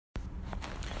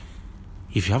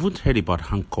If you haven't heard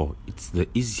about Anchor, it's the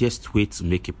easiest way to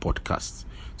make a podcast.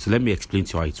 So let me explain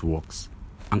to you how it works.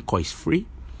 Anchor is free.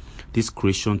 There are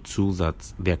creation tools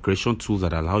that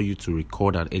allow you to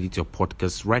record and edit your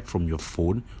podcast right from your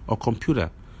phone or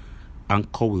computer.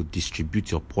 Anchor will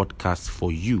distribute your podcast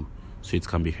for you so it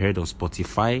can be heard on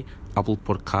Spotify, Apple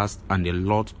Podcasts, and a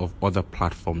lot of other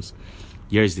platforms.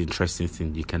 Here is the interesting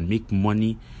thing. You can make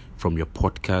money from your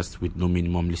podcast with no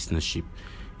minimum listenership.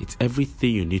 It's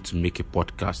everything you need to make a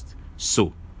podcast.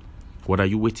 So, what are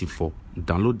you waiting for?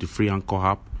 Download the free Anchor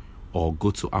app or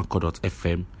go to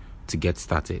anchor.fm to get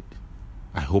started.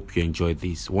 I hope you enjoy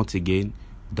this. Once again,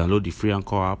 download the free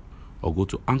Anchor app or go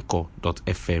to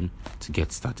anchor.fm to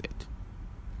get started.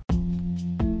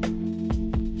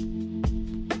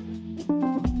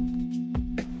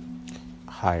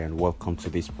 Hi and welcome to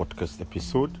this podcast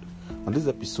episode. On this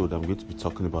episode, I'm going to be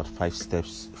talking about 5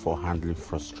 steps for handling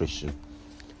frustration.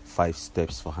 5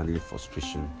 steps for handling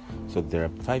frustration. So there are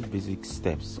 5 basic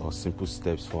steps or simple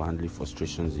steps for handling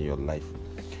frustrations in your life.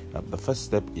 The first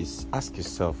step is ask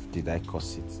yourself, did I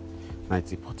cause it? Now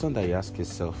it's important that you ask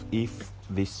yourself if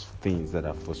these things that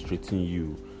are frustrating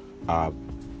you are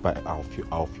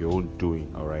of your own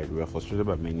doing. All right, we are frustrated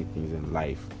by many things in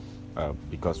life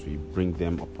because we bring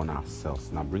them upon ourselves.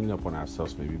 Now bringing them upon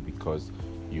ourselves maybe because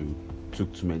you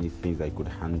took too many things that you could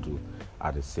handle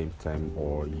at the same time,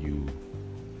 or you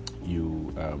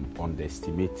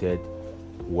underestimated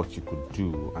what you could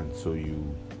do, and so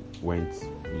you went,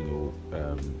 you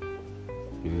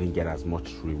didn't get as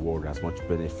much reward, as much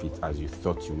benefit as you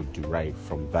thought you would derive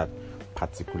from that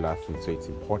particular thing. So it's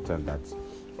important that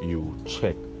you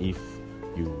check if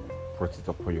you brought it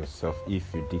upon yourself,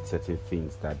 if you did certain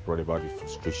things that brought about the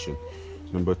frustration.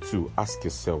 Number 2, ask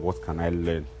yourself, what can I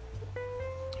learn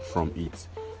from it?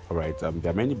 All right, there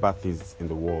are many bad things in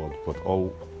the world, but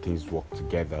all things work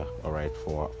together, all right,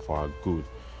 for our good.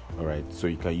 All right, so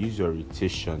you can use your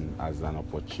irritation as an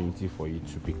opportunity for you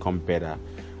to become better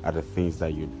at the things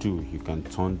that you do. You can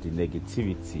turn the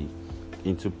negativity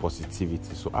into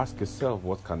positivity. So ask yourself,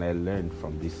 what can I learn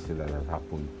from this thing that has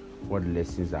happened? What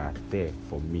lessons are there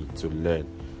for me to learn?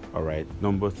 All right,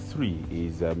 number 3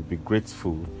 is be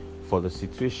grateful for the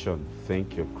situation.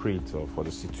 Thank your creator for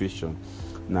the situation.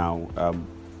 Now,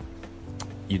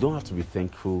 you don't have to be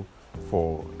thankful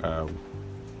for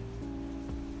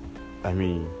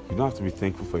you don't have to be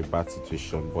thankful for a bad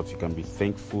situation, but you can be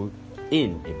thankful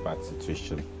in a bad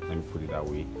situation. Let me put it that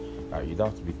way. You don't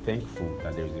have to be thankful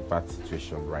that there is a bad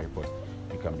situation, right? But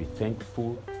you can be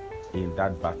thankful in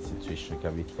that bad situation. You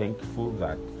can be thankful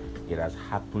that it has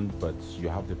happened, but you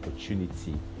have the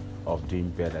opportunity of doing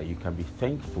better. You can be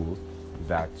thankful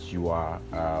that you are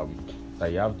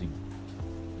that you have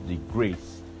the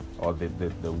grace or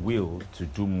the will to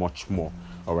do much more.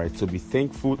 All right, so be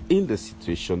thankful in the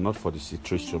situation, not for the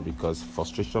situation, because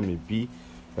frustration may be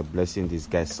a blessing in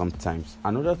disguise sometimes.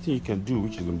 Another thing you can do,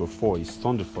 which is number 4, is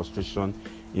turn the frustration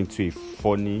into a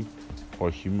funny or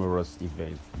humorous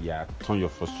event. Yeah, turn your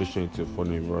frustration into a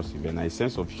funny, humorous event. Now, a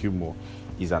sense of humor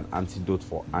is an antidote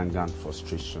for anger and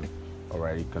frustration. All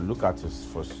right, you can look at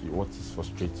what is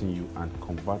frustrating you and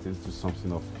convert it into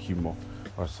something of humor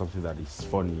or something that is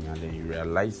funny, and then you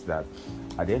realize that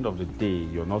at the end of the day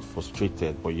you're not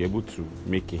frustrated, but you're able to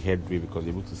make a headway because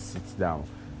you're able to sit down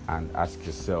and ask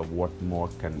yourself, what more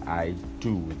can I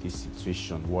do with this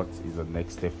situation? What is the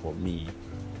next step for me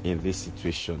in this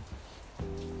situation?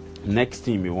 Next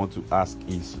thing you want to ask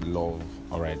is love.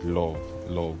 All right,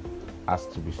 love. Ask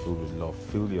to be filled with love.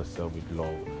 Fill yourself with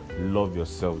love. Love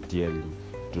yourself dearly.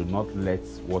 Do not let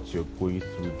what you're going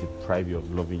through deprive you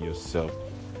of loving yourself.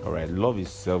 All right, love is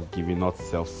self-giving, not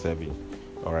self-serving.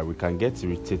 All right, we can get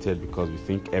irritated because we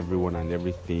think everyone and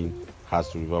everything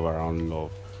has to revolve around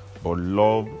love, but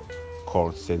love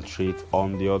concentrates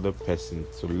on the other person.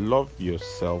 So love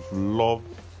yourself, love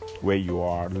where you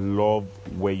are, love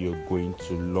where you're going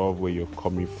to, love where you're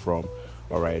coming from.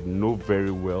 All right, know very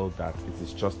well that it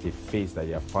is just a phase that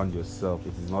you have found yourself.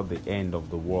 It is not the end of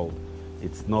the world.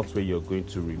 It's not where you're going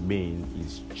to remain.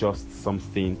 It's just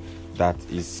something that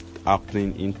is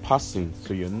happening in passing.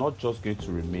 So you're not just going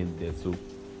to remain there. So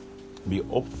be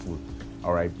hopeful.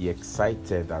 All right, be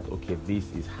excited that, okay,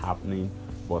 this is happening,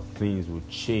 but things will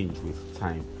change with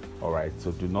time. All right,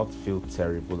 so do not feel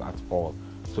terrible at all.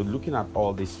 So looking at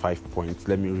all these 5 points,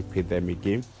 let me repeat them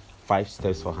again. 5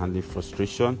 steps for handling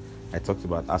frustration. I talked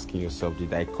about asking yourself,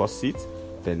 did I cause it?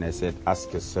 Then I said,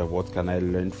 ask yourself, what can I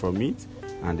learn from it?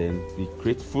 And then be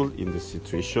grateful in the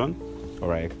situation. All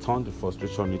right, turn the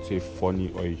frustration into a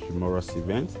funny or a humorous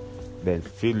event. Then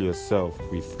fill yourself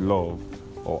with love,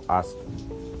 or ask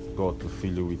God to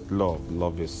fill you with love.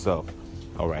 Love yourself.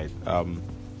 All right.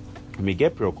 We may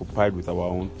get preoccupied with our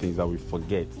own things that we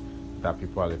forget that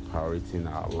people are a priority in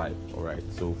our life. All right.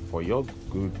 So for your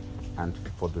good and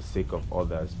for the sake of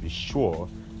others, be sure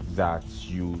that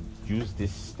you use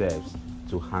these steps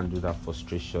to handle that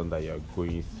frustration that you're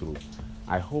going through.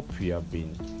 I hope you have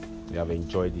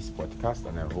enjoyed this podcast,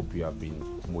 and I hope you have been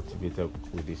motivated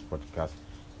with this podcast.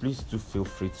 Please do feel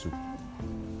free to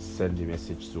send a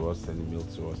message to us, send an email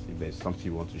to us if there's something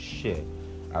you want to share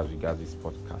as regards this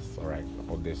podcast, all right,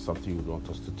 or there's something you want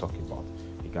us to talk about.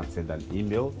 You can send an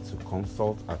email to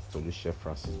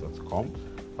consult@toluchefrancis.com,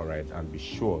 all right, and be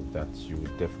sure that you will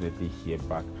definitely hear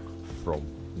back from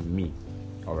me.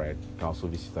 All right, you can also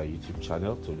visit our YouTube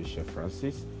channel, Toluchef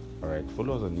Francis. All right,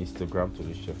 follow us on Instagram,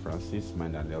 Toluchef Francis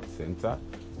Mind and Health Center,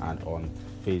 and on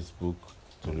Facebook,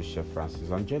 Toluchef Francis,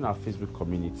 and join our Facebook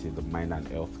community, the Mind and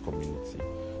Health community.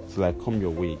 Till I come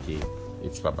your way again,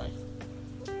 it's bye-bye.